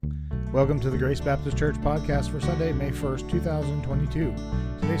Welcome to the Grace Baptist Church podcast for Sunday, May 1st, 2022.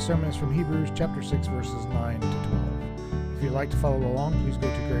 Today's sermon is from Hebrews chapter 6, verses 9 to 12. If you'd like to follow along, please go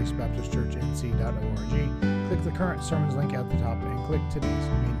to gracebaptistchurchnc.org, click the current sermons link at the top, and click today's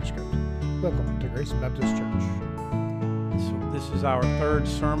manuscript. Welcome to Grace Baptist Church. So this is our third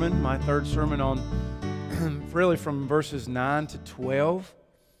sermon, my third sermon on really from verses 9 to 12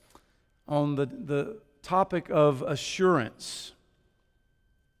 on the topic of assurance.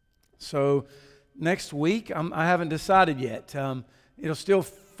 So next week, I haven't decided yet. It'll still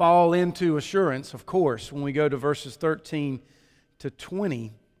fall into assurance, of course, when we go to verses 13 to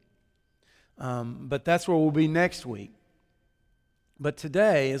 20. But that's where we'll be next week. But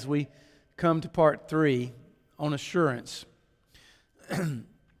today, as we come to part 3 on assurance,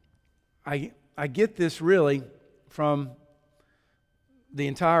 I get this really from the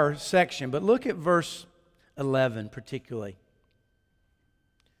entire section. But look at verse 11 particularly.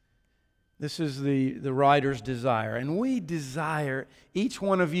 This is the writer's desire. And we desire, each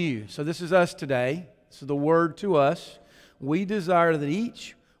one of you, so this is us today, this is the word to us. We desire that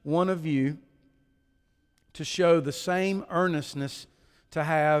each one of you to show the same earnestness to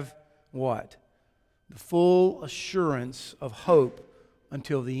have what? The full assurance of hope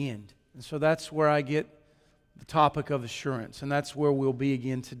until the end. And so that's where I get the topic of assurance. And that's where we'll be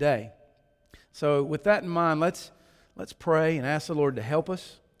again today. So with that in mind, let's pray and ask the Lord to help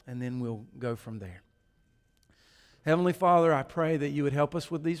us. And then we'll go from there. Heavenly Father, I pray that you would help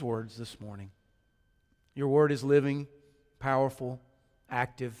us with these words this morning. Your word is living, powerful,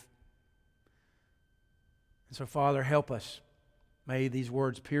 active. And so, Father, help us. May these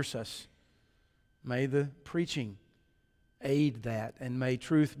words pierce us. May the preaching aid that. And may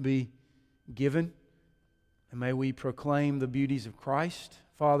truth be given. And may we proclaim the beauties of Christ.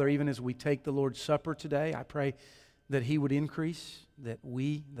 Father, even as we take the Lord's Supper today, I pray that He would increase, that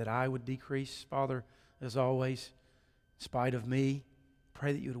I would decrease. Father, as always, in spite of me,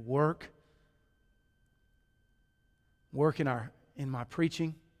 pray that you would work in my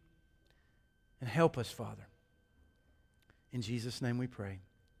preaching, and help us, Father. In Jesus' name we pray.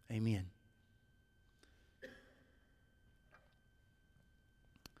 Amen.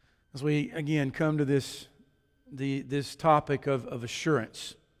 As we again come to this topic of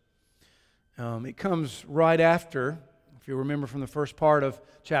assurance. It comes right after, if you remember from the first part of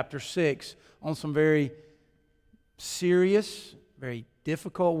chapter 6, on some very serious, very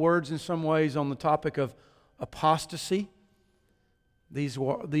difficult words in some ways on the topic of apostasy. These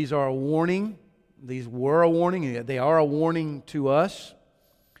are a warning. These were a warning. They are a warning to us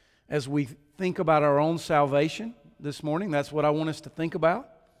as we think about our own salvation this morning. That's what I want us to think about.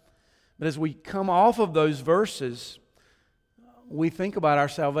 But as we come off of those verses, we think about our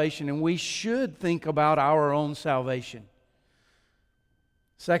salvation, and we should think about our own salvation.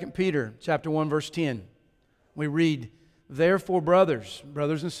 2 Peter chapter 1, verse 10, we read, "Therefore, brothers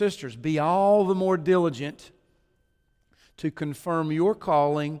and sisters, be all the more diligent to confirm your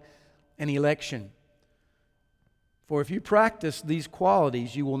calling and election. For if you practice these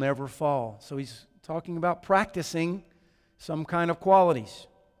qualities, you will never fall." So he's talking about practicing some kind of qualities.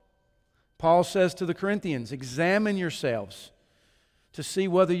 Paul says to the Corinthians, "Examine yourselves to see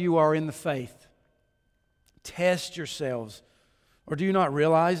whether you are in the faith. Test yourselves. Or do you not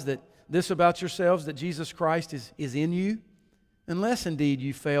realize that this about yourselves, that Jesus Christ is in you? Unless indeed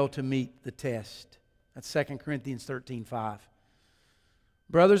you fail to meet the test." That's 2 Corinthians 13:5.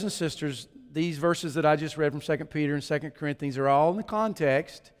 Brothers and sisters, these verses that I just read from 2 Peter and 2 Corinthians are all in the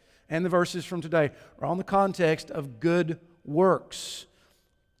context, and the verses from today are all in the context of good works.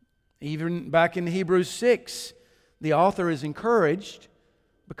 Even back in Hebrews 6, the author is encouraged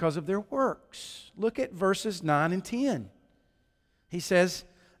because of their works. Look at verses 9 and 10. He says,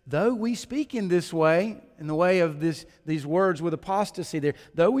 "Though we speak in this way," in the way of these words with apostasy there,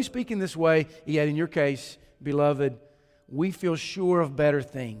 "though we speak in this way, yet in your case, beloved, we feel sure of better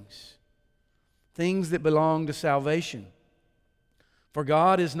things, things that belong to salvation. For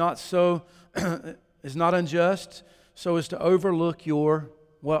God is not unjust so as to overlook your,"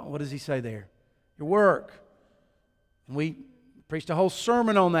 what does he say there? "Your work." And we preached a whole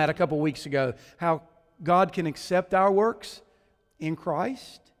sermon on that a couple weeks ago, how God can accept our works in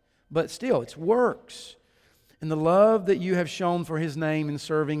Christ, but still it's works. "And the love that you have shown for His name in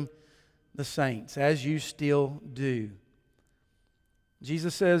serving the saints, as you still do."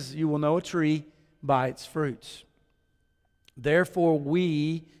 Jesus says, "You will know a tree by its fruits." Therefore,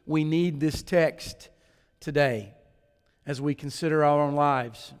 we need this text today as we consider our own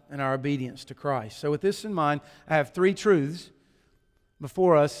lives and our obedience to Christ. So with this in mind, I have 3 truths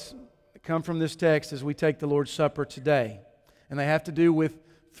before us that come from this text as we take the Lord's Supper today. And they have to do with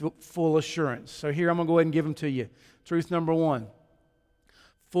full assurance. So here I'm going to go ahead and give them to you. Truth number one.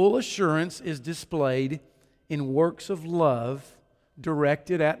 Full assurance is displayed in works of love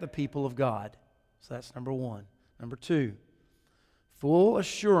directed at the people of God. So that's number one. Number two, full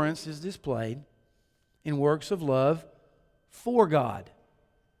assurance is displayed in works of love for God.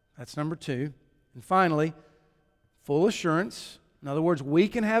 That's number two. And finally, full assurance, in other words, we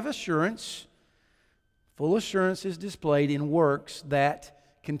can have assurance. Full assurance is displayed in works that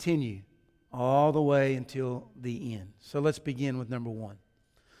continue all the way until the end. So let's begin with number one.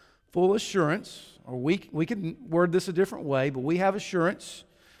 Full assurance, or we can word this a different way, but we have assurance.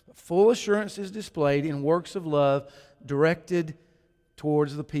 Full assurance is displayed in works of love directed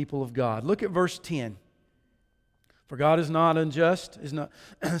towards the people of God. Look at verse 10. For God is not unjust, is not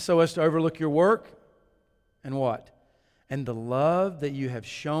so as to overlook your work, and what? And the love that you have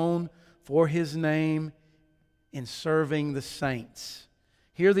shown for His name in serving the saints.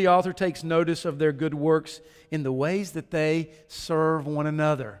 Here the author takes notice of their good works in the ways that they serve one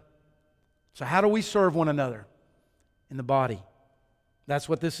another. So how do we serve one another? In the body. That's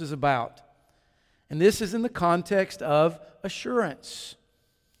what this is about. And this is in the context of assurance.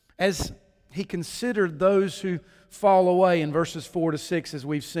 As he considered those who fall away in verses 4 to 6, as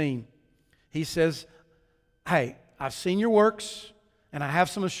we've seen, he says, hey, I've seen your works, and I have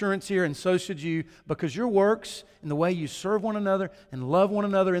some assurance here, and so should you, because your works and the way you serve one another and love one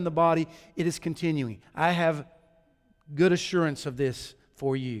another in the body, it is continuing. I have good assurance of this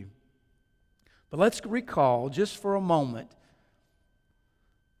for you. But let's recall, just for a moment,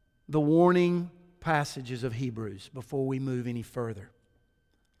 the warning passages of Hebrews before we move any further.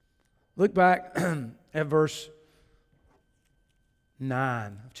 Look back at verse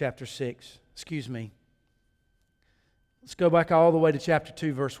 9 of chapter 6. Excuse me. Let's go back all the way to chapter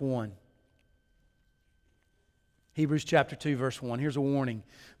 2, verse 1. Hebrews chapter 2, verse 1. Here's a warning.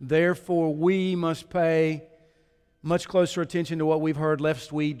 Therefore we must pay much closer attention to what we've heard,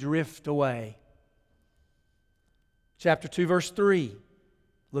 lest we drift away. Chapter 2, verse 3.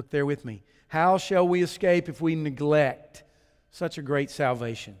 Look there with me. How shall we escape if we neglect such a great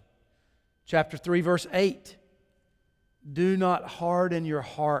salvation? Chapter 3, verse 8. Do not harden your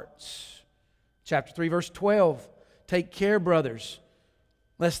hearts. Chapter 3, verse 12. Take care, brothers,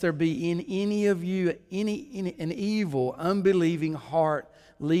 lest there be in any of you an evil, unbelieving heart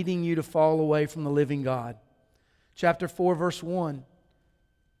leading you to fall away from the living God. Chapter 4, verse 1.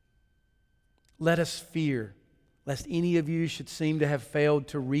 Let us fear, lest any of you should seem to have failed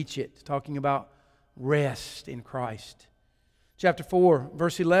to reach it. Talking about rest in Christ. Chapter 4,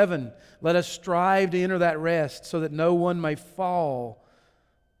 verse 11. Let us strive to enter that rest so that no one may fall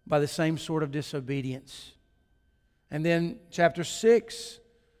by the same sort of disobedience. And then chapter 6,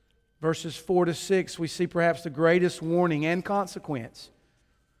 verses 4 to 6, we see perhaps the greatest warning and consequence.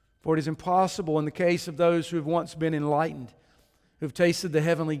 For it is impossible in the case of those who have once been enlightened, who have tasted the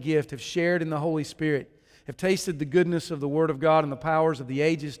heavenly gift, have shared in the Holy Spirit, have tasted the goodness of the Word of God and the powers of the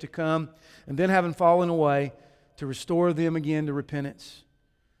ages to come, and then having fallen away, to restore them again to repentance,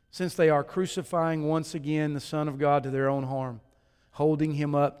 since they are crucifying once again the Son of God to their own harm, holding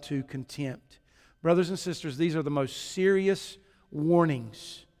Him up to contempt. Brothers and sisters, these are the most serious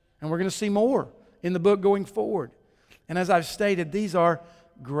warnings, and we're going to see more in the book going forward. And as I've stated, these are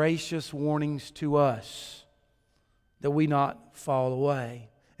gracious warnings to us that we not fall away.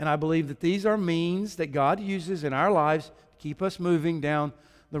 And I believe that these are means that God uses in our lives to keep us moving down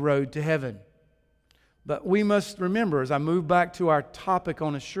the road to heaven. But we must remember, as I move back to our topic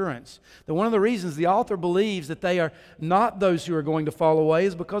on assurance, that one of the reasons the author believes that they are not those who are going to fall away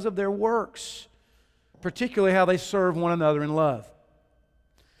is because of their works, particularly how they serve one another in love.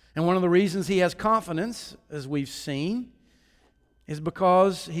 And one of the reasons he has confidence, as we've seen, is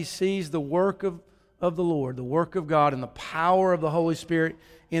because he sees the work of the Lord, the work of God, and the power of the Holy Spirit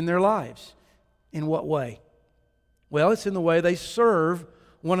in their lives. In what way? Well, it's in the way they serve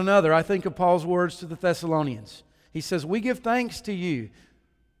one another. I think of Paul's words to the Thessalonians. He says, we give thanks to you,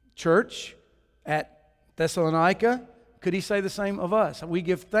 church at Thessalonica. Could he say the same of us? We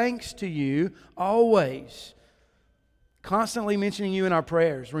give thanks to you always, constantly mentioning you in our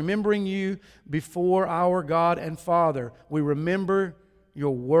prayers, remembering you before our God and Father. We remember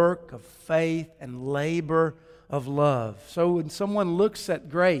your work of faith and labor of love. So when someone looks at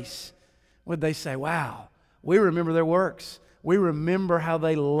Grace, would they say, wow, we remember their works. We remember how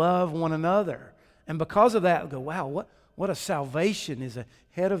they love one another. And because of that, we go, wow, what a salvation is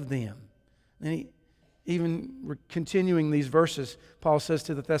ahead of them. And even continuing these verses, Paul says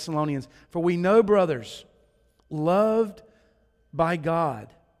to the Thessalonians, for we know, brothers, loved by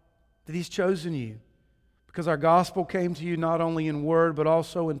God, that He's chosen you, because our gospel came to you not only in word, but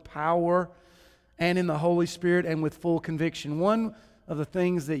also in power and in the Holy Spirit and with full conviction. One of the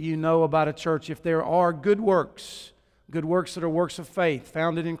things that you know about a church, if there are good works that are works of faith,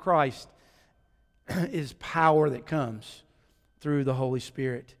 founded in Christ, is power that comes through the Holy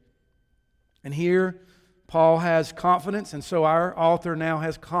Spirit. And here, Paul has confidence, and so our author now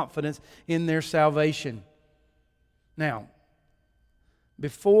has confidence in their salvation. Now,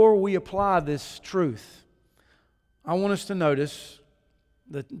 before we apply this truth, I want us to notice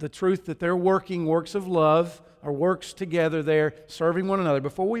the truth that they're working works of love, or works together there, serving one another.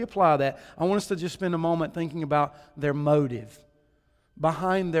 Before we apply that, I want us to just spend a moment thinking about their motive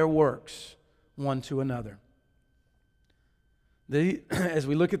behind their works one to another. As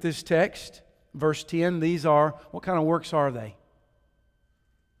we look at this text, verse 10, what kind of works are they?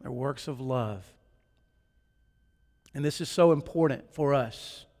 They're works of love. And this is so important for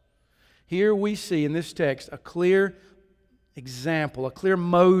us. Here we see in this text a clear example, a clear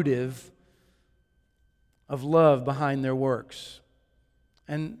motive of love behind their works.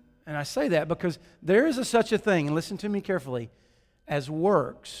 And I say that because there is such a thing, and listen to me carefully, as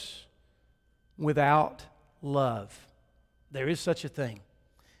works without love. There is such a thing.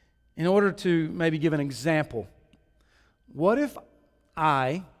 In order to maybe give an example, what if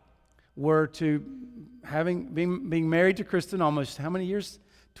I were to, being married to Kristen almost how many years?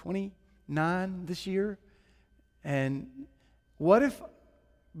 29 this year? And what if,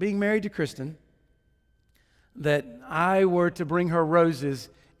 being married to Kristen, that I were to bring her roses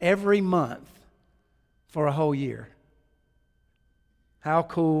every month for a whole year? How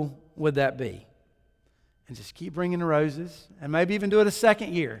cool would that be? And just keep bringing the roses, and maybe even do it a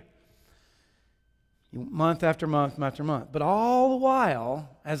second year, month after month after month. But all the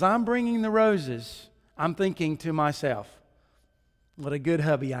while, as I'm bringing the roses, I'm thinking to myself, what a good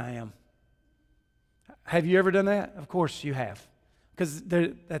hubby I am. Have you ever done that? Of course you have. Because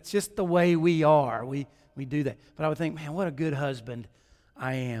that's just the way we are. We do that. But I would think, man, what a good husband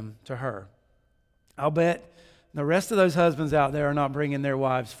I am to her. I'll bet the rest of those husbands out there are not bringing their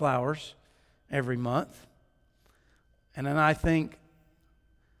wives flowers every month. And then I think,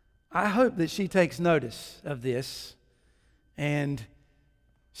 I hope that she takes notice of this and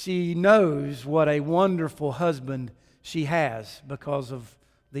she knows what a wonderful husband she has because of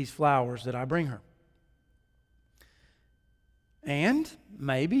these flowers that I bring her. And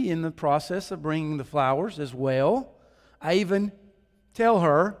maybe in the process of bringing the flowers as well, I even tell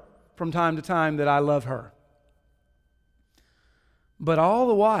her from time to time that I love her. But all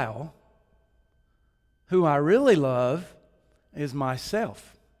the while, who I really love is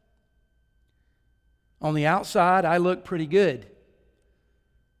myself. On the outside, I look pretty good.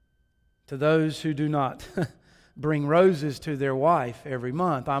 To those who do not bring roses to their wife every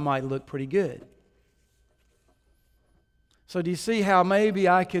month, I might look pretty good. So do you see how maybe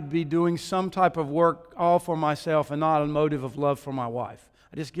I could be doing some type of work all for myself and not a motive of love for my wife?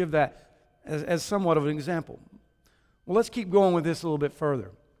 I just give that as somewhat of an example. Well, let's keep going with this a little bit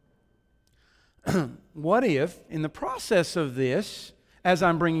further. What if, in the process of this, as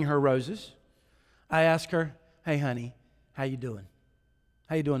I'm bringing her roses, I ask her, hey, honey, how you doing?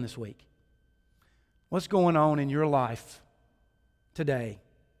 How you doing this week? What's going on in your life today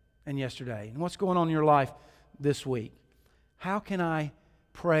and yesterday? And what's going on in your life this week? How can I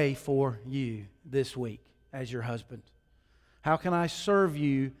pray for you this week as your husband? How can I serve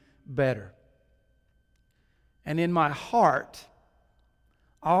you better? And in my heart,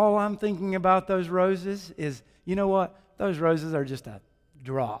 all I'm thinking about those roses is, you know what? Those roses are just a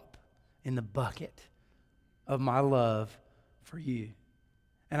drop in the bucket of my love for you.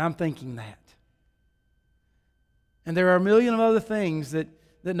 And I'm thinking that. And there are a million of other things that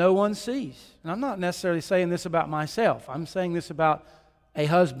no one sees. And I'm not necessarily saying this about myself. I'm saying this about a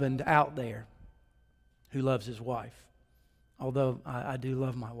husband out there who loves his wife. Although I do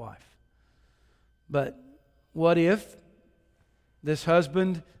love my wife. But what if this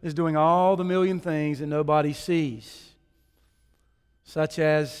husband is doing all the million things that nobody sees? Such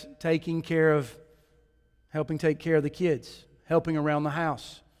as helping take care of the kids, helping around the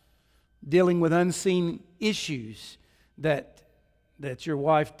house, dealing with unseen issues that your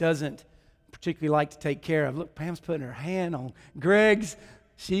wife doesn't particularly like to take care of. Look, Pam's putting her hand on Greg's.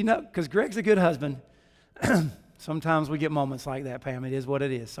 Because Greg's a good husband. Sometimes we get moments like that, Pam. It is what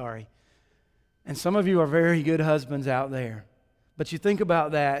it is, sorry. And some of you are very good husbands out there. But you think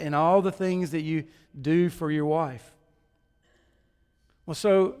about that and all the things that you do for your wife. Well,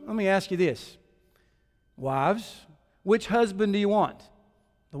 so let me ask you this. Wives, which husband do you want?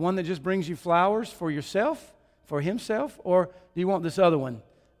 The one that just brings you flowers for yourself, for himself? Or do you want this other one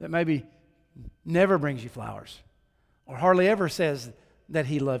that maybe never brings you flowers or hardly ever says that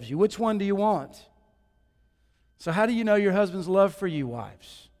he loves you? Which one do you want? So how do you know your husband's love for you,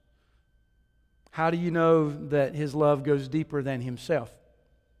 wives? How do you know that his love goes deeper than himself?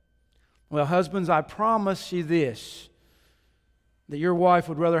 Well, husbands, I promise you this, that your wife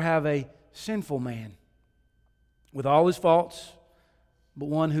would rather have a sinful man with all his faults, but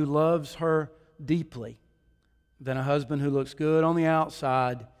one who loves her deeply, than a husband who looks good on the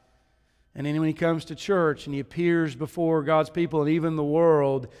outside, and then when he comes to church and he appears before God's people and even the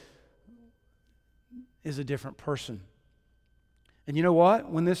world, is a different person. And you know what?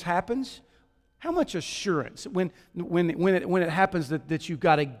 When this happens, how much assurance, when it happens that you've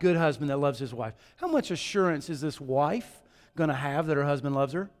got a good husband that loves his wife, how much assurance is this wife going to have that her husband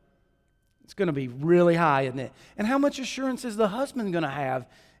loves her? It's going to be really high, isn't it? And how much assurance is the husband going to have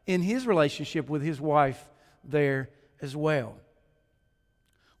in his relationship with his wife there as well?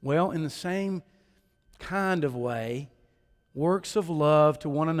 Well, in the same kind of way, works of love to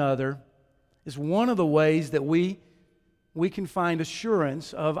one another is one of the ways that we can find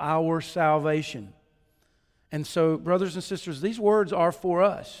assurance of our salvation. And so, brothers and sisters, these words are for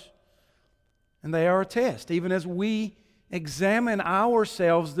us. And they are a test, even as we examine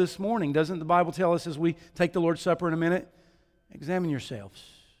ourselves this morning. Doesn't the Bible tell us as we take the Lord's Supper in a minute? Examine yourselves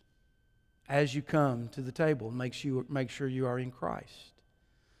as you come to the table and make sure you are in Christ.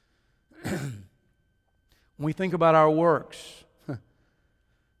 When we think about our works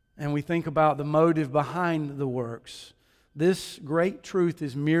and we think about the motive behind the works, this great truth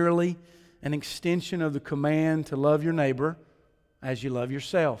is merely an extension of the command to love your neighbor as you love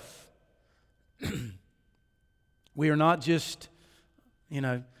yourself. We are not just,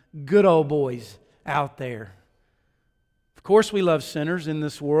 good old boys out there. Of course we love sinners in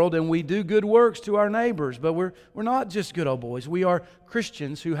this world and we do good works to our neighbors, but we're not just good old boys. We are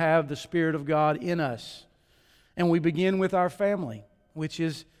Christians who have the Spirit of God in us. And we begin with our family, which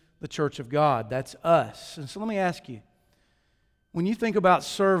is the church of God. That's us. And so let me ask you, when you think about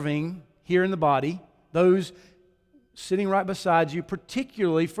serving here in the body, those sitting right beside you,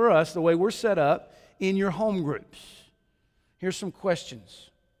 particularly for us, the way we're set up in your home groups, here's some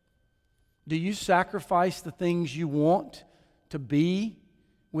questions. Do you sacrifice the things you want to be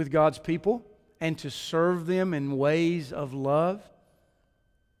with God's people and to serve them in ways of love?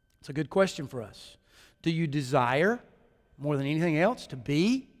 It's a good question for us. Do you desire, more than anything else, to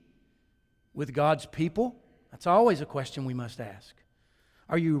be with God's people? That's always a question we must ask.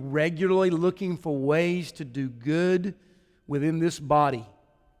 Are you regularly looking for ways to do good within this body?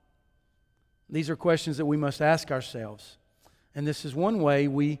 These are questions that we must ask ourselves. And this is one way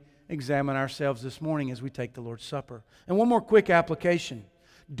we examine ourselves this morning as we take the Lord's Supper. And one more quick application.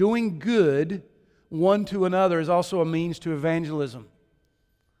 Doing good one to another is also a means to evangelism.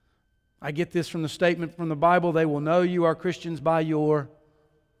 I get this from the statement from the Bible, they will know you are Christians by your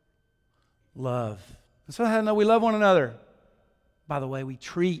love. And so how do I know we love one another? By the way we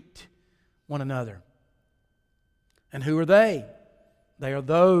treat one another. And who are they? They are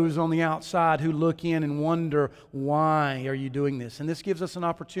those on the outside who look in and wonder, why are you doing this? And this gives us an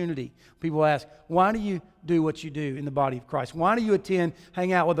opportunity. People ask, why do you do what you do in the body of Christ? Why do you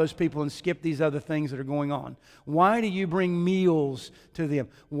hang out with those people and skip these other things that are going on? Why do you bring meals to them?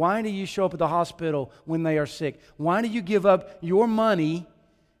 Why do you show up at the hospital when they are sick? Why do you give up your money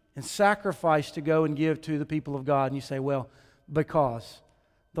and sacrifice to go and give to the people of God? And you say, well, because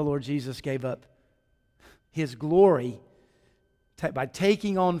the Lord Jesus gave up His glory by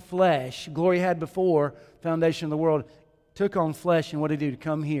taking on flesh. Glory had before foundation of the world, took on flesh, and what did He do? To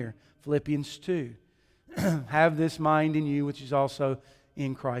come here. Philippians 2. Have this mind in you, which is also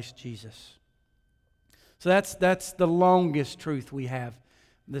in Christ Jesus. So that's the longest truth we have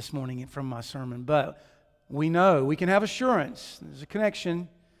this morning from my sermon. But we know, we can have assurance. There's a connection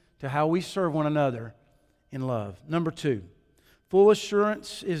to how we serve one another in love. Number 2, full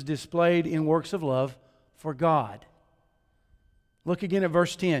assurance is displayed in works of love for God. Look again at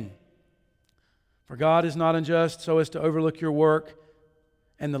verse 10. For God is not unjust so as to overlook your work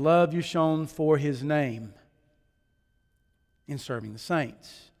and the love you've shown for His name in serving the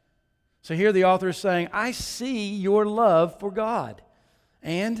saints. So here the author is saying, I see your love for God.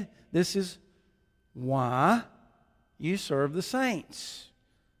 And this is why you serve the saints.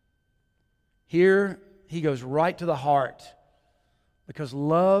 Here he goes right to the heart. Because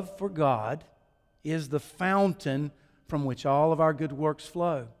love for God is the fountain from which all of our good works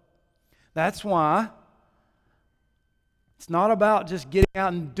flow. That's why it's not about just getting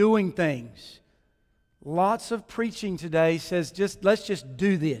out and doing things. Lots of preaching today says let's just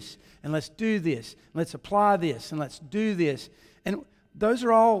do this, and let's do this, and let's apply this, and let's do this. And those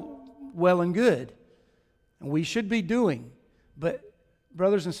are all well and good. And we should be doing. But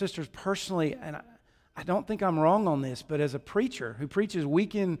brothers and sisters, personally, and I don't think I'm wrong on this, but as a preacher who preaches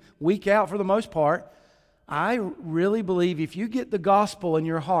week in, week out for the most part, I really believe if you get the gospel in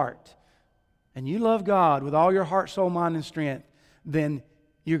your heart and you love God with all your heart, soul, mind, and strength, then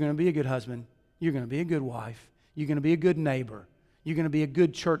you're going to be a good husband. You're going to be a good wife. You're going to be a good neighbor. You're going to be a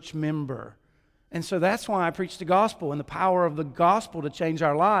good church member. And so that's why I preach the gospel and the power of the gospel to change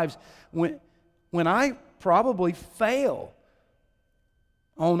our lives. When I probably fail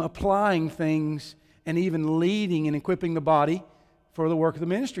on applying things and even leading and equipping the body for the work of the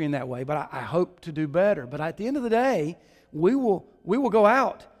ministry in that way, but I hope to do better. But at the end of the day, we will go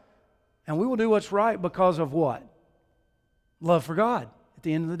out and we will do what's right because of what? Love for God at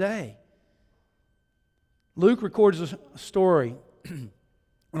the end of the day. Luke records a story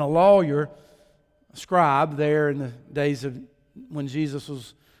when a lawyer, a scribe there in the days of when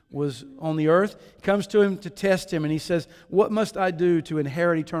Jesus was on the earth, comes to him to test him, and he says, "What must I do to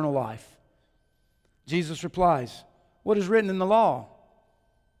inherit eternal life?" Jesus replies, "What is written in the law?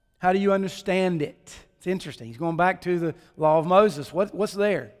 How do you understand it?" It's interesting. He's going back to the law of Moses. What's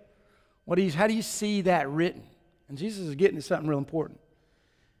there? How do you see that written? And Jesus is getting to something real important.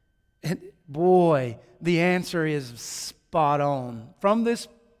 And boy, the answer is spot on from this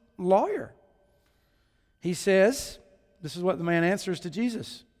lawyer. He says, this is what the man answers to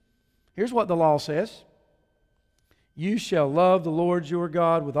Jesus. Here's what the law says. You shall love the Lord your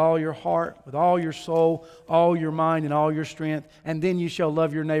God with all your heart, with all your soul, all your mind, and all your strength. And then you shall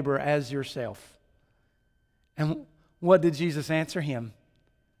love your neighbor as yourself. And what did Jesus answer him?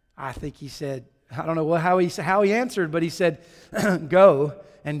 I think he said, I don't know how he answered, but he said, go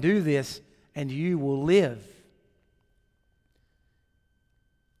and do this, and you will live.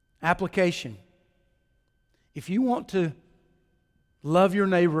 Application. If you want to love your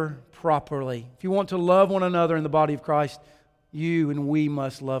neighbor properly, if you want to love one another in the body of Christ, you and we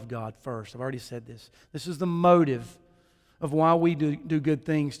must love God first. I've already said this. This is the motive of why we do good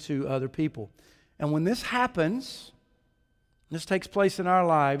things to other people. And when this happens, this takes place in our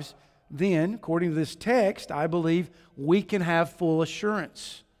lives, then, according to this text, I believe we can have full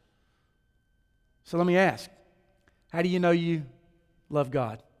assurance. So let me ask, how do you know you love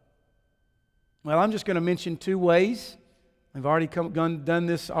God? Well, I'm just going to mention two ways. We've already done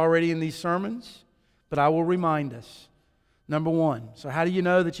this already in these sermons, but I will remind us. Number one, so how do you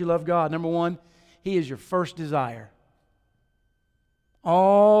know that you love God? Number one, He is your first desire.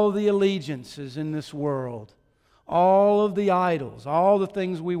 All the allegiances in this world, all of the idols, all the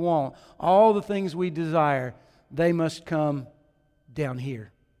things we want, all the things we desire, they must come down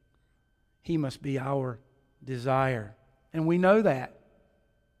here. He must be our desire. And we know that.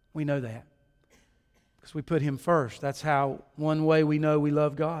 We know that. Because we put Him first. That's how, one way we know we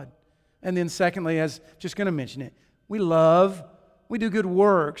love God. And then secondly, as just going to mention it, we do good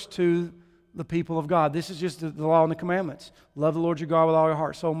works to the people of God. This is just the law and the commandments. Love the Lord your God with all your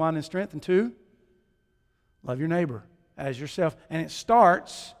heart, soul, mind, and strength. And two, love your neighbor as yourself. And it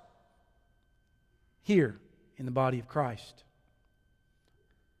starts here in the body of Christ.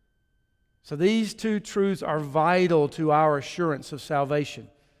 So these two truths are vital to our assurance of salvation.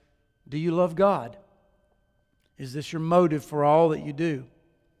 Do you love God? Is this your motive for all that you do?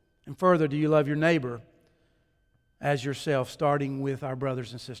 And further, do you love your neighbor as yourself, starting with our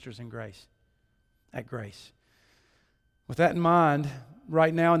brothers and sisters in grace, at Grace? With that in mind,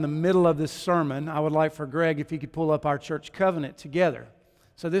 right now in the middle of this sermon, I would like for Greg, if he could pull up our church covenant together.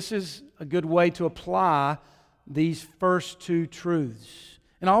 So this is a good way to apply these first two truths.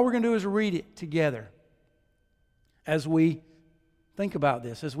 And all we're going to do is read it together as we think about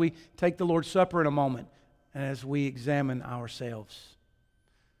this, as we take the Lord's Supper in a moment, and as we examine ourselves.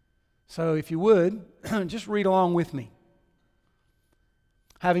 So if you would, just read along with me.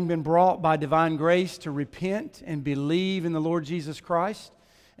 Having been brought by divine grace to repent and believe in the Lord Jesus Christ,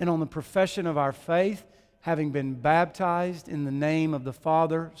 and on the profession of our faith, having been baptized in the name of the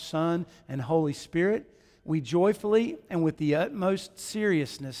Father, Son, and Holy Spirit, we joyfully and with the utmost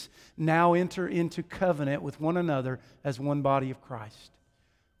seriousness now enter into covenant with one another as one body of Christ.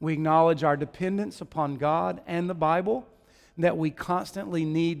 We acknowledge our dependence upon God and the Bible, that we constantly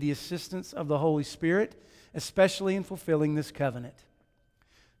need the assistance of the Holy Spirit, especially in fulfilling this covenant.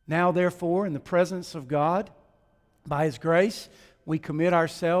 Now, therefore, in the presence of God, by His grace, we commit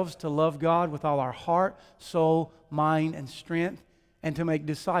ourselves to love God with all our heart, soul, mind, and strength, and to make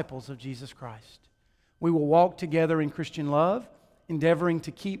disciples of Jesus Christ. We will walk together in Christian love, endeavoring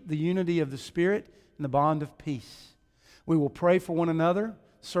to keep the unity of the Spirit and the bond of peace. We will pray for one another,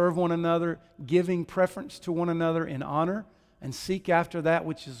 serve one another, giving preference to one another in honor and seek after that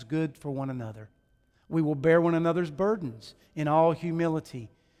which is good for one another. We will bear one another's burdens in all humility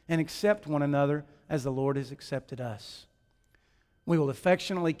and accept one another as the Lord has accepted us. We will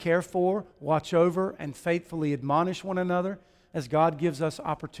affectionately care for, watch over, and faithfully admonish one another as God gives us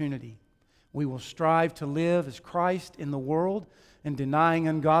opportunity. We will strive to live as Christ in the world, and denying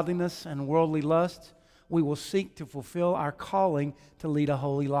ungodliness and worldly lusts, we will seek to fulfill our calling to lead a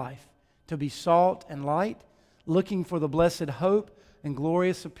holy life, to be salt and light, looking for the blessed hope and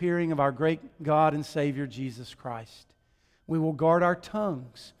glorious appearing of our great God and Savior Jesus Christ. We will guard our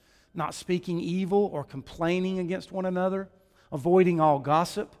tongues, not speaking evil or complaining against one another, avoiding all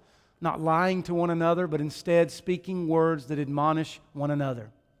gossip, not lying to one another, but instead speaking words that admonish one another.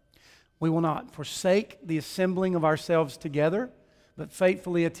 We will not forsake the assembling of ourselves together, but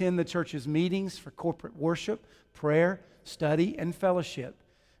faithfully attend the church's meetings for corporate worship, prayer, study, and fellowship,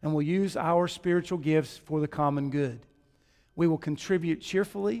 and will use our spiritual gifts for the common good. We will contribute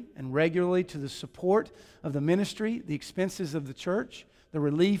cheerfully and regularly to the support of the ministry, the expenses of the church, the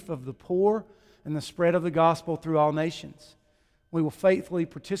relief of the poor, and the spread of the gospel through all nations. We will faithfully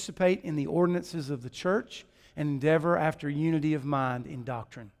participate in the ordinances of the church and endeavor after unity of mind in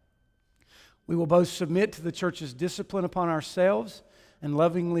doctrine. We will both submit to the church's discipline upon ourselves and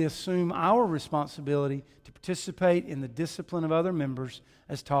lovingly assume our responsibility to participate in the discipline of other members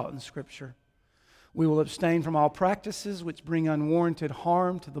as taught in Scripture. We will abstain from all practices which bring unwarranted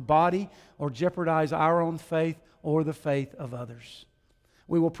harm to the body or jeopardize our own faith or the faith of others.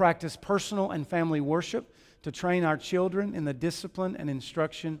 We will practice personal and family worship to train our children in the discipline and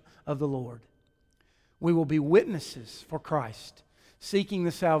instruction of the Lord. We will be witnesses for Christ, seeking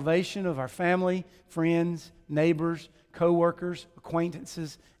the salvation of our family, friends, neighbors, co-workers,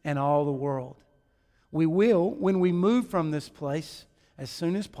 acquaintances, and all the world. We will, when we move from this place, as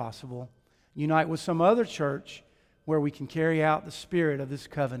soon as possible, unite with some other church where we can carry out the spirit of this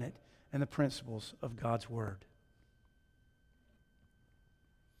covenant and the principles of God's Word.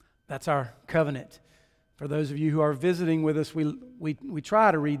 That's our covenant. For those of you who are visiting with us, we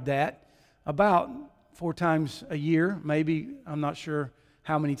try to read that about 4 times a year. Maybe, I'm not sure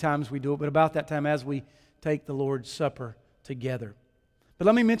how many times we do it, but about that time as we take the Lord's Supper together. But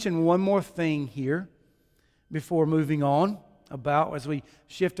let me mention one more thing here before moving on, about as we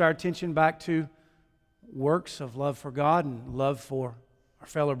shift our attention back to works of love for God and love for our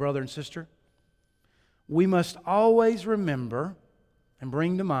fellow brother and sister. We must always remember and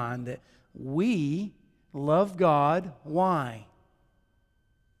bring to mind that we love God. Why?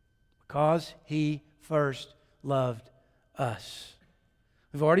 Because He first loved us.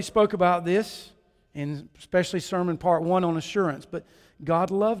 We've already spoke about this in especially sermon part 1 on assurance, but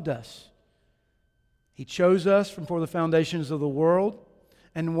God loved us. He chose us from before the foundations of the world.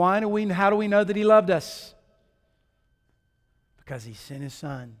 And how do we know that He loved us? Because He sent His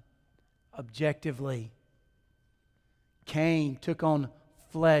Son objectively. Came, took on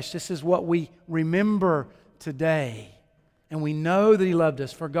flesh. This is what we remember today. And we know that He loved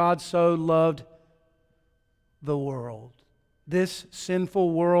us, for God so loved the world. This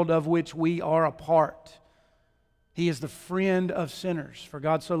sinful world of which we are a part. He is the friend of sinners. For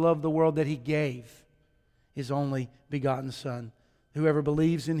God so loved the world that He gave His only begotten Son. Whoever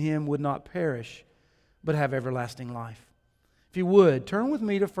believes in Him would not perish, but have everlasting life. If you would, turn with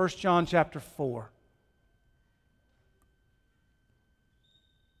me to 1 John chapter 4.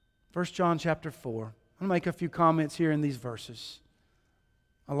 1 John chapter 4. I'm going to make a few comments here in these verses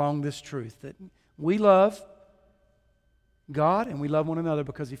along this truth that we love God and we love one another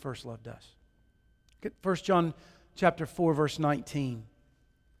because He first loved us. 1 John chapter 4, verse 19.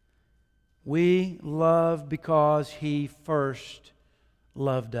 We love because He first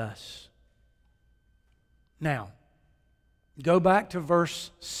loved us. Now, go back to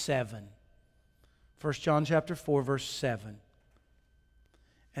verse 7. 1 John chapter 4, verse 7.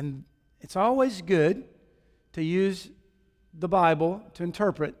 And it's always good to use the Bible to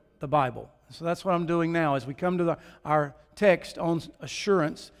interpret the Bible. So that's what I'm doing now. As we come to our text on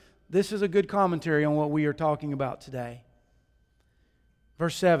assurance, this is a good commentary on what we are talking about today.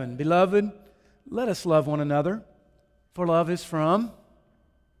 Verse 7, Beloved, let us love one another, for love is from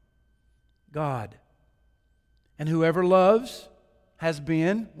God. And whoever loves has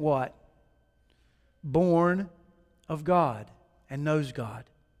been, what? Born of God and knows God.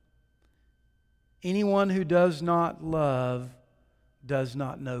 Anyone who does not love does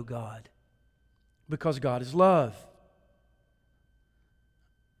not know God, because God is love.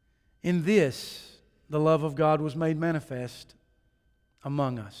 In this, the love of God was made manifest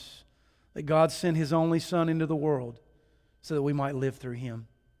among us, that God sent His only Son into the world so that we might live through Him.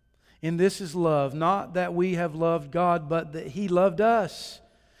 In this is love, not that we have loved God, but that He loved us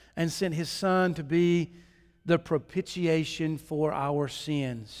and sent His Son to be the propitiation for our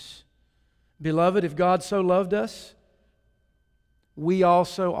sins. Beloved, if God so loved us, we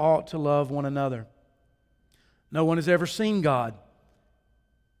also ought to love one another. No one has ever seen God.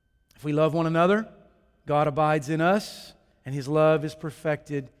 If we love one another, God abides in us, and His love is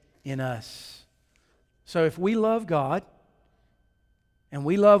perfected in us. So if we love God, and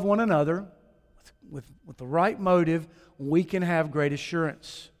we love one another with the right motive, we can have great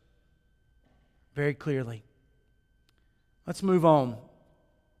assurance very clearly. Let's move on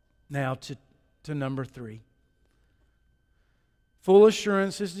now to number 3. Full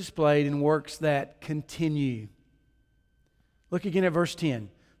assurance is displayed in works that continue. Look again at verse 10.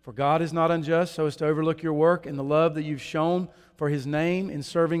 For God is not unjust so as to overlook your work and the love that you've shown for His name in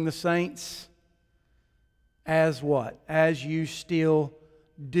serving the saints. As what? As you still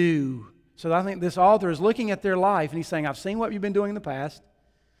do. So I think this author is looking at their life and he's saying, I've seen what you've been doing in the past,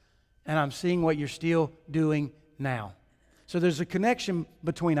 and I'm seeing what you're still doing now. So there's a connection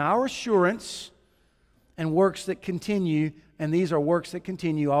between our assurance and works that continue, and these are works that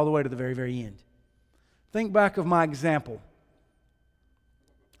continue all the way to the very, very end. Think back of my example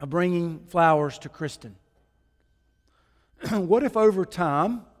of bringing flowers to Kristen. What if over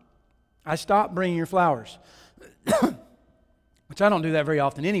time I stopped bringing her flowers? Which I don't do that very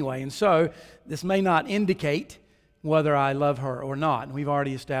often anyway, and so this may not indicate whether I love her or not, and we've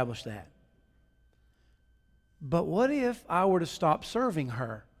already established that. But what if I were to stop serving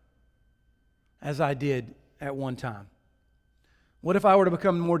her as I did at one time? What if I were to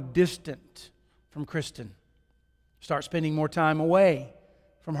become more distant from Kristen? Start spending more time away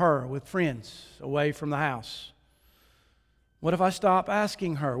from her with friends, away from the house? What if I stop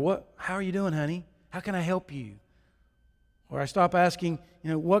asking her, how are you doing, honey? How can I help you? Or I stop asking,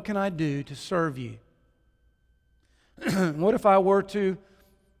 what can I do to serve you? What if I were to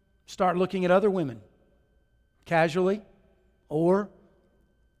start looking at other women, casually or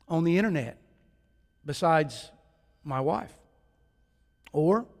on the internet, besides my wife?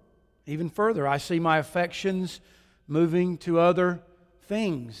 Or even further, I see my affections moving to other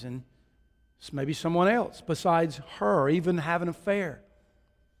things and maybe someone else besides her, even have an affair.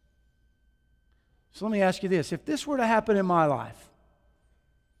 So let me ask you this. If this were to happen in my life,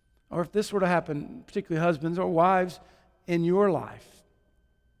 or if this were to happen, particularly husbands or wives, in your life,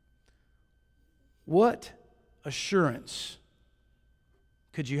 what assurance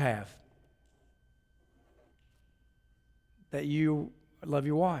could you have that you love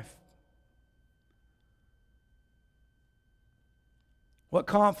your wife? What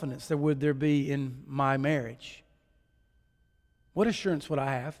confidence would there be in my marriage? What assurance would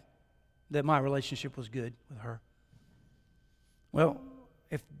I have that my relationship was good with her? Well,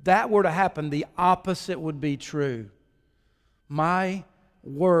 if that were to happen, the opposite would be true. My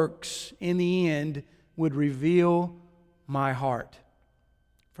works, in the end, would reveal my heart.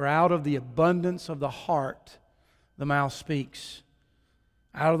 For out of the abundance of the heart, the mouth speaks.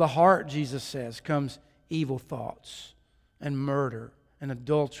 Out of the heart, Jesus says, comes evil thoughts and murder and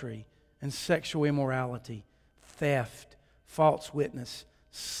adultery and sexual immorality, theft, false witness,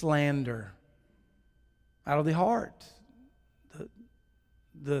 slander. Out of the heart,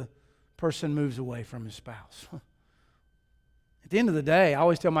 the person moves away from his spouse. At the end of the day, I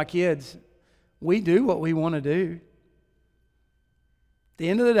always tell my kids, we do what we want to do. At the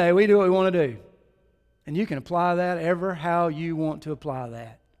end of the day, we do what we want to do. And you can apply that ever how you want to apply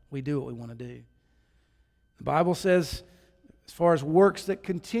that. We do what we want to do. The Bible says, as far as works that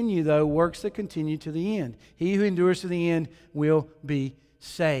continue, though, works that continue to the end. He who endures to the end will be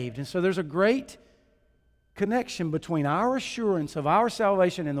saved. And so there's a great connection between our assurance of our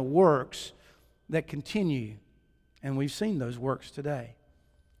salvation and the works that continue. And we've seen those works today.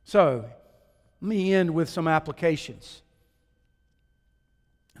 So, let me end with some applications.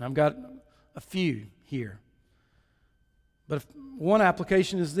 And I've got a few here. But one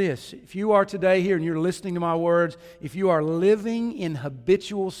application is this. If you are today here and you're listening to my words, if you are living in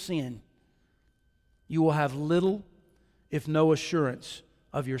habitual sin, you will have little, if no assurance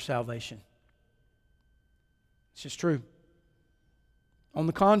of your salvation. It's just true. On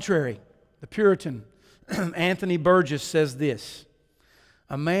the contrary, the Puritan Anthony Burgess says this: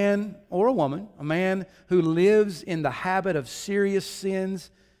 a man or a woman, a man who lives in the habit of serious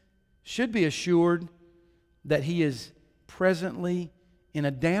sins should be assured that he is presently in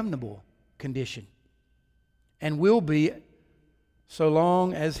a damnable condition and will be so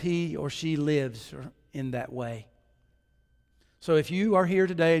long as he or she lives in that way. So if you are here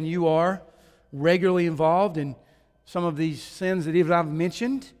today and you are regularly involved in some of these sins that even I've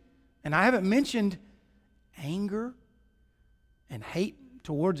mentioned, And I haven't mentioned anger and hate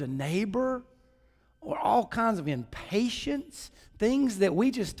towards a neighbor or all kinds of impatience, things that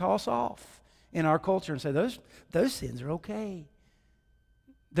we just toss off in our culture and say, those sins are okay.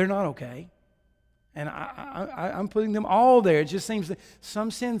 They're not okay. And I'm putting them all there. It just seems that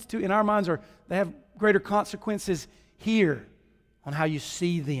some sins too in our minds they have greater consequences here on how you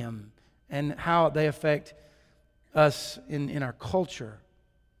see them and how they affect us in our culture.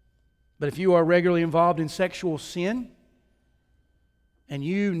 But if you are regularly involved in sexual sin and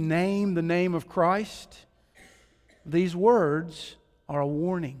you name the name of Christ, these words are a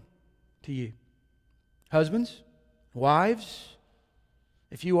warning to you. Husbands, wives,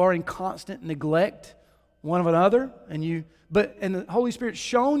 if you are in constant neglect one of another, and the Holy Spirit's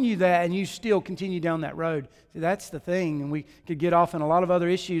shown you that, and you still continue down that road. See, that's the thing, and we could get off in a lot of other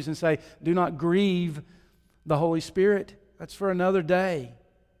issues and say, do not grieve the Holy Spirit. That's for another day.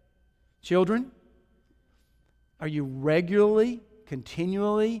 Children, are you regularly,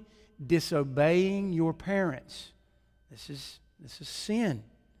 continually disobeying your parents? This is sin.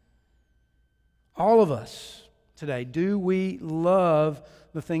 All of us today, do we love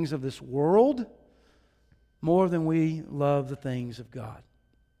the things of this world more than we love the things of God?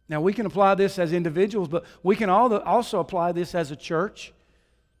 Now, we can apply this as individuals, but we can also apply this as a church.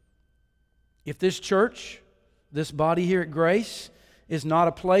 If this church, this body here at Grace, is not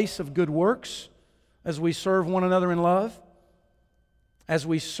a place of good works, as we serve one another in love, as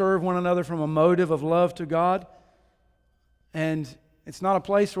we serve one another from a motive of love to God, and it's not a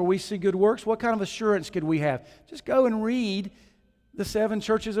place where we see good works, what kind of assurance could we have? Just go and read the 7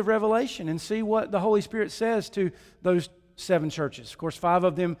 churches of Revelation and see what the Holy Spirit says to those 7 churches. Of course, 5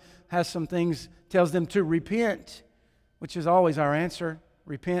 of them has some things, tells them to repent, which is always our answer.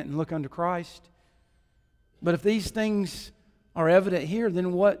 Repent and look unto Christ. But if these things are evident here,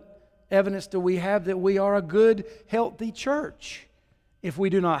 then what evidence do we have that we are a good, healthy church if we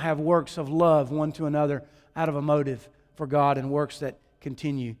do not have works of love one to another out of a motive for God and works that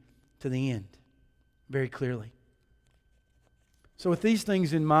continue to the end? Very clearly. So with these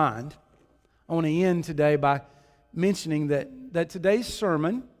things in mind, I want to end today by mentioning that today's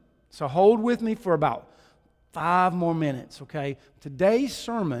sermon, so hold with me for about 5 more minutes, okay? Today's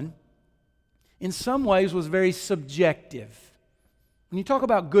sermon, in some ways, was very subjective. When you talk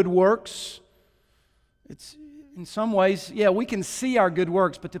about good works, it's in some ways, yeah, we can see our good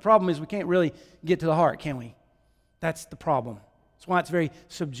works, but the problem is we can't really get to the heart, can we? That's the problem. That's why it's very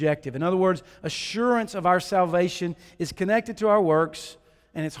subjective. In other words, assurance of our salvation is connected to our works,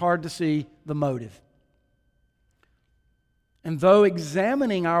 and it's hard to see the motive. And though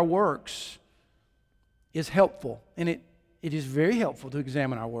examining our works is helpful, and it is very helpful to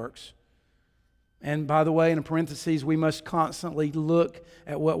examine our works. And by the way, in parentheses, we must constantly look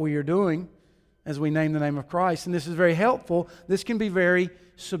at what we are doing as we name the name of Christ. And this is very helpful. This can be very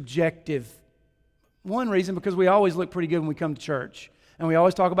subjective. One reason, because we always look pretty good when we come to church. And we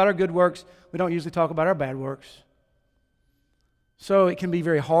always talk about our good works. We don't usually talk about our bad works. So it can be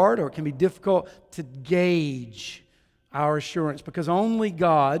very hard, or it can be difficult to gauge our assurance, because only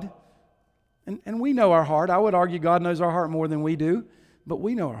God, and we know our heart. I would argue God knows our heart more than we do, but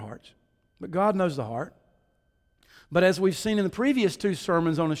we know our hearts. But God knows the heart. But as we've seen in the previous 2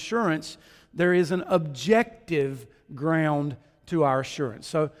 sermons on assurance, there is an objective ground to our assurance.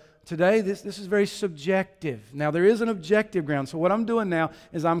 So today, this is very subjective. Now, there is an objective ground. So what I'm doing now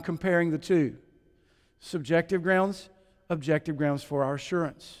is I'm comparing the 2. Subjective grounds, objective grounds for our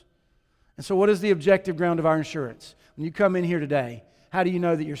assurance. And so what is the objective ground of our assurance? When you come in here today, how do you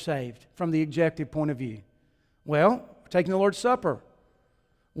know that you're saved from the objective point of view? Well, we're taking the Lord's Supper.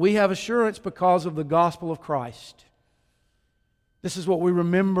 We have assurance because of the gospel of Christ. This is what we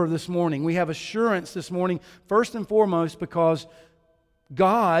remember this morning. We have assurance this morning, first and foremost, because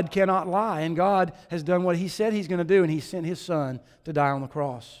God cannot lie, and God has done what He said He's going to do, and He sent His Son to die on the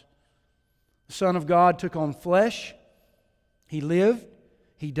cross. The Son of God took on flesh. He lived.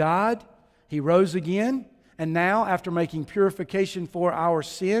 He died. He rose again. And now, after making purification for our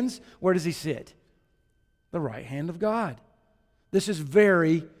sins, where does He sit? The right hand of God. This is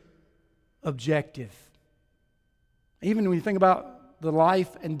very objective. Even when you think about the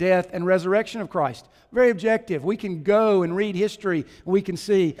life and death and resurrection of Christ, very objective. We can go and read history, and we can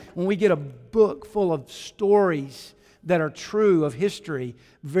see when we get a book full of stories that are true of history,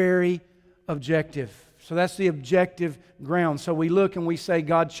 very objective. So that's the objective ground. So we look and we say,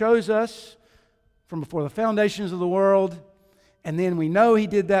 God chose us from before the foundations of the world, and then we know He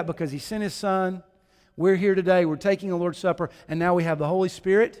did that because He sent His Son. We're here today, we're taking the Lord's Supper, and now we have the Holy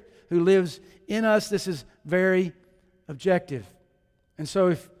Spirit who lives in us. This is very objective. And so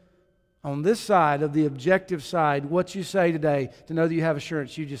if On this side of the objective side, what you say today to know that you have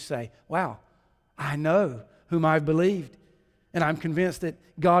assurance, you just say, wow, I know whom I've believed. And I'm convinced that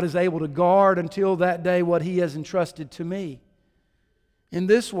God is able to guard until that day what He has entrusted to me. In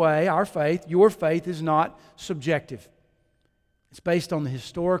this way, our faith, your faith, is not subjective. It's based on the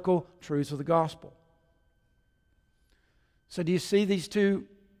historical truths of the gospel. So do you see these two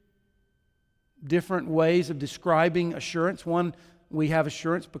different ways of describing assurance? One, we have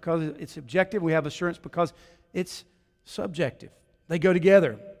assurance because it's objective. We have assurance because it's subjective. They go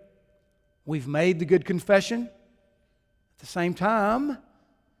together. We've made the good confession. At the same time,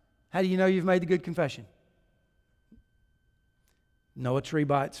 how do you know you've made the good confession? Know a tree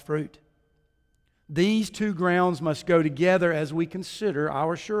by its fruit. These two grounds must go together as we consider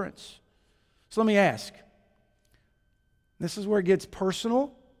our assurance. So let me ask. This is where it gets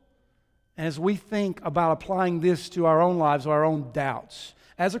personal. And as we think about applying this to our own lives, our own doubts.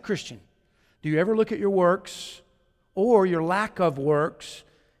 As a Christian, do you ever look at your works or your lack of works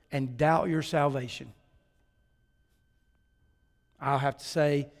and doubt your salvation? I'll have to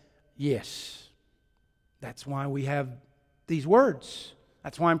say, yes. That's why we have these words.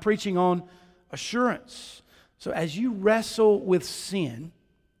 That's why I'm preaching on assurance. So as you wrestle with sin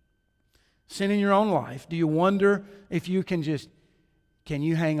in your own life, do you wonder if you can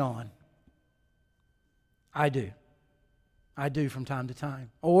you hang on? I do. I do from time to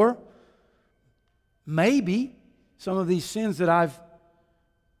time. Or maybe some of these sins that I've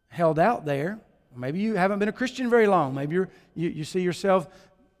held out there, maybe you haven't been a Christian very long. Maybe you see yourself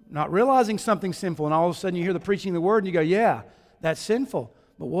not realizing something sinful, and all of a sudden you hear the preaching of the Word and you go, yeah, that's sinful.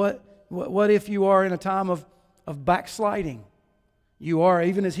 But what if you are in a time of backsliding? You are,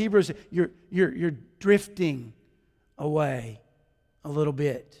 even as Hebrews, you're drifting away a little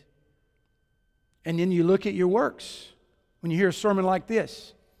bit. And then you look at your works when you hear a sermon like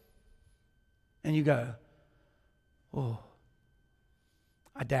this, and you go, oh,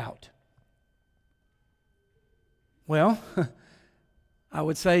 I doubt. Well, I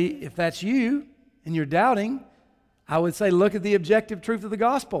would say if that's you and you're doubting, I would say look at the objective truth of the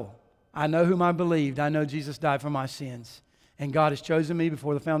gospel. I know whom I believed. I know Jesus died for my sins. And God has chosen me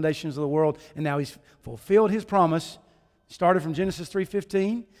before the foundations of the world, and now He's fulfilled His promise. Started from Genesis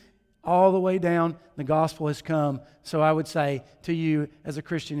 3:15 all the way down. The gospel has come. So I would say to you as a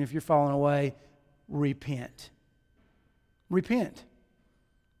Christian, if you're falling away, repent. Repent.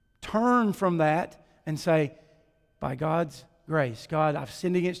 Turn from that and say, by God's grace, God, I've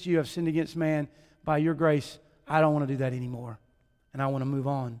sinned against you, I've sinned against man. By your grace, I don't want to do that anymore. And I want to move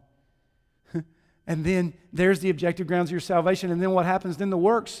on. And then there's the objective grounds of your salvation. And then what happens? Then the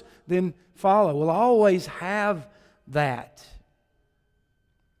works then follow. We'll always have that.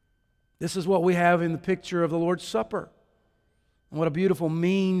 This is what we have in the picture of the Lord's Supper. And what a beautiful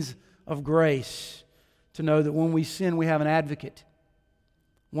means of grace to know that when we sin, we have an advocate,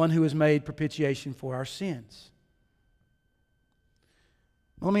 one who has made propitiation for our sins.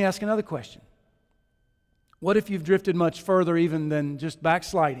 Let me ask another question. What if you've drifted much further even than just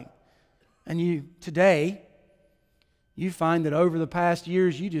backsliding? And today, you find that over the past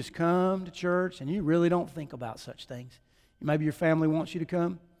years, you just come to church and you really don't think about such things. Maybe your family wants you to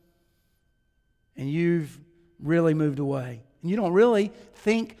come, and you've really moved away. And you don't really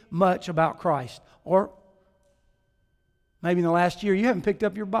think much about Christ. Or maybe in the last year, you haven't picked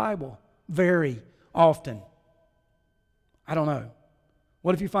up your Bible very often. I don't know.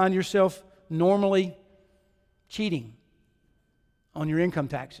 What if you find yourself normally cheating on your income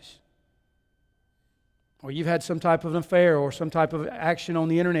taxes? Or you've had some type of an affair or some type of action on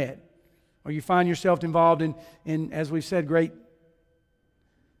the internet. Or you find yourself involved in as we've said, great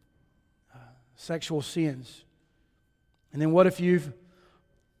sexual sins. And then what if you've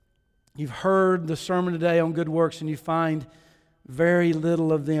heard the sermon today on good works and you find very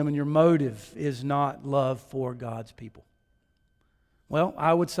little of them and your motive is not love for God's people? Well,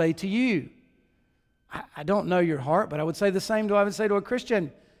 I would say to you, I don't know your heart, but I would say the same I would say to a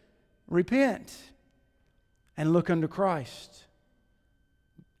Christian, repent and look unto Christ.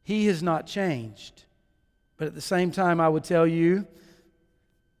 He has not changed. But at the same time, I would tell you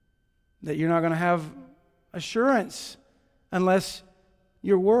that you're not going to have assurance unless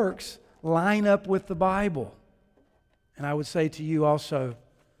your works line up with the Bible. And I would say to you also,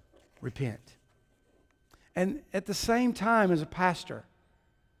 repent. And at the same time, as a pastor,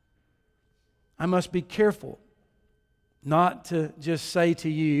 I must be careful not to just say to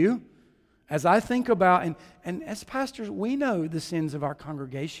you, as I think about, and as pastors, we know the sins of our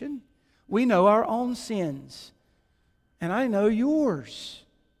congregation. We know our own sins. And I know yours.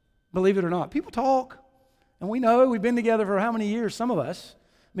 Believe it or not. People talk. And we know we've been together for how many years? Some of us.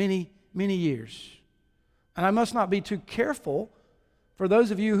 Many, many years. And I must not be too careful for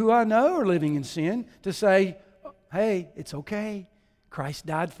those of you who I know are living in sin to say, hey, it's okay. Christ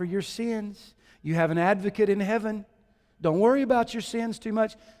died for your sins. You have an advocate in heaven. Don't worry about your sins too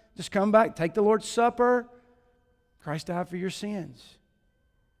much. Just come back, take the Lord's Supper. Christ died for your sins.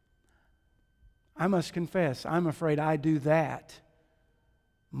 I must confess, I'm afraid I do that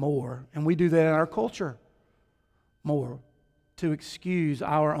more. And we do that in our culture more, to excuse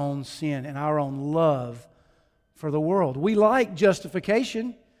our own sin and our own love for the world. We like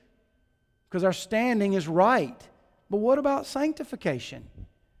justification because our standing is right. But what about sanctification?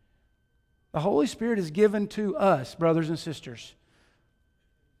 The Holy Spirit is given to us, brothers and sisters.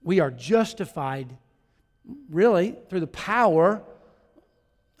 We are justified, really, through the power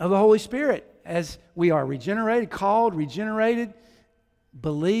of the Holy Spirit as we are regenerated, called, regenerated,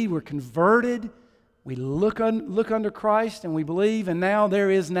 believe, we're converted. We look under Christ and we believe, and now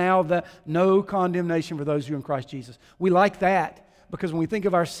there is now no condemnation for those who are in Christ Jesus. We like that because when we think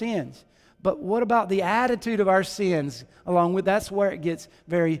of our sins. But what about the attitude of our sins along with? That's where it gets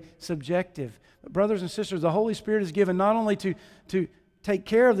very subjective. But brothers and sisters, the Holy Spirit is given not only to take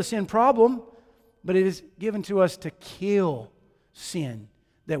care of the sin problem, but it is given to us to kill sin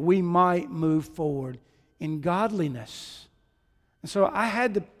that we might move forward in godliness. And so I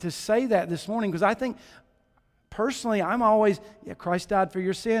had to say that this morning because I think, personally, I'm always, Christ died for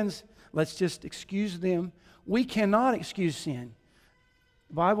your sins. Let's just excuse them. We cannot excuse sin.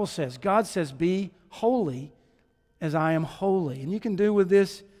 The Bible says, God says, be holy as I am holy. And you can do with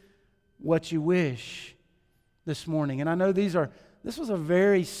this what you wish this morning. And I know this was a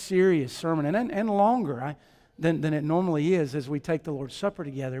very serious sermon and longer than it normally is as we take the Lord's Supper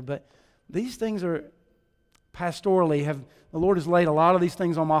together. But these things are pastorally, the Lord has laid a lot of these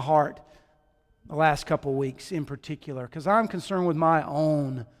things on my heart the last couple of weeks in particular, because I'm concerned with my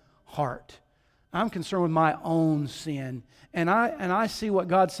own heart. I'm concerned with my own sin. And I see what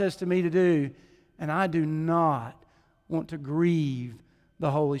God says to me to do, and I do not want to grieve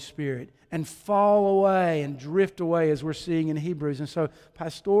the Holy Spirit and fall away and drift away as we're seeing in Hebrews. And so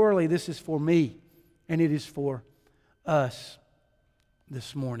pastorally, this is for me, and it is for us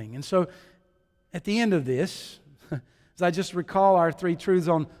this morning. And so at the end of this, as I just recall our three truths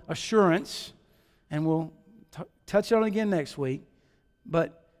on assurance, and we'll touch on it again next week,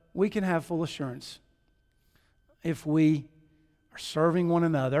 but we can have full assurance if we are serving one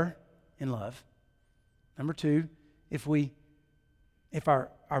another in love. Number two, if our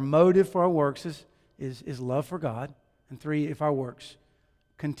motive for our works is love for God. And three, if our works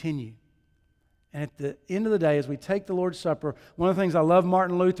continue. And at the end of the day, as we take the Lord's Supper, one of the things I love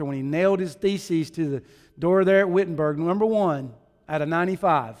Martin Luther, when he nailed his theses to the door there at Wittenberg, number 1 out of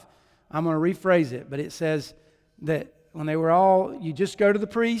 95, I'm going to rephrase it, but it says that when they were all, you just go to the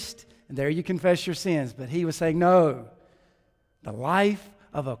priest, and there you confess your sins. But he was saying, no, the life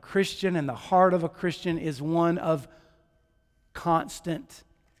of a Christian and the heart of a Christian is one of constant,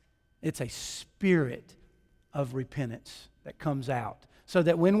 it's a spirit of repentance that comes out. So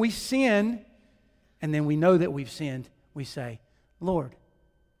that when we sin, and then we know that we've sinned, we say, Lord,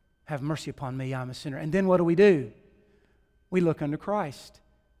 have mercy upon me, I'm a sinner. And then what do? We look unto Christ,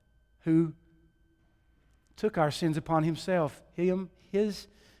 who took our sins upon himself, his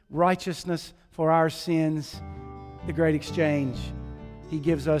righteousness for our sins, the great exchange. He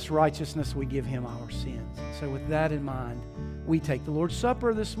gives us righteousness, we give him our sins. So with that in mind, we take the Lord's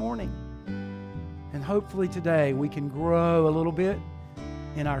Supper this morning. And hopefully today we can grow a little bit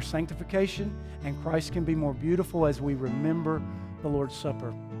in our sanctification, and Christ can be more beautiful as we remember the Lord's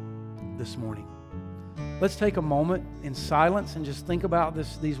Supper this morning. Let's take a moment in silence and just think about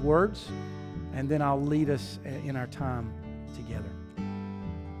these words, and then I'll lead us in our time together.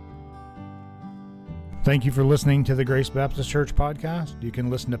 Thank you for listening to the Grace Baptist Church podcast. You can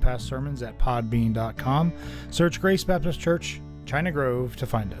listen to past sermons at podbean.com. Search Grace Baptist Church, China Grove to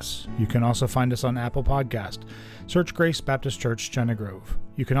find us. You can also find us on Apple Podcast. Search Grace Baptist Church, China Grove.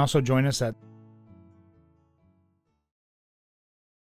 You can also join us at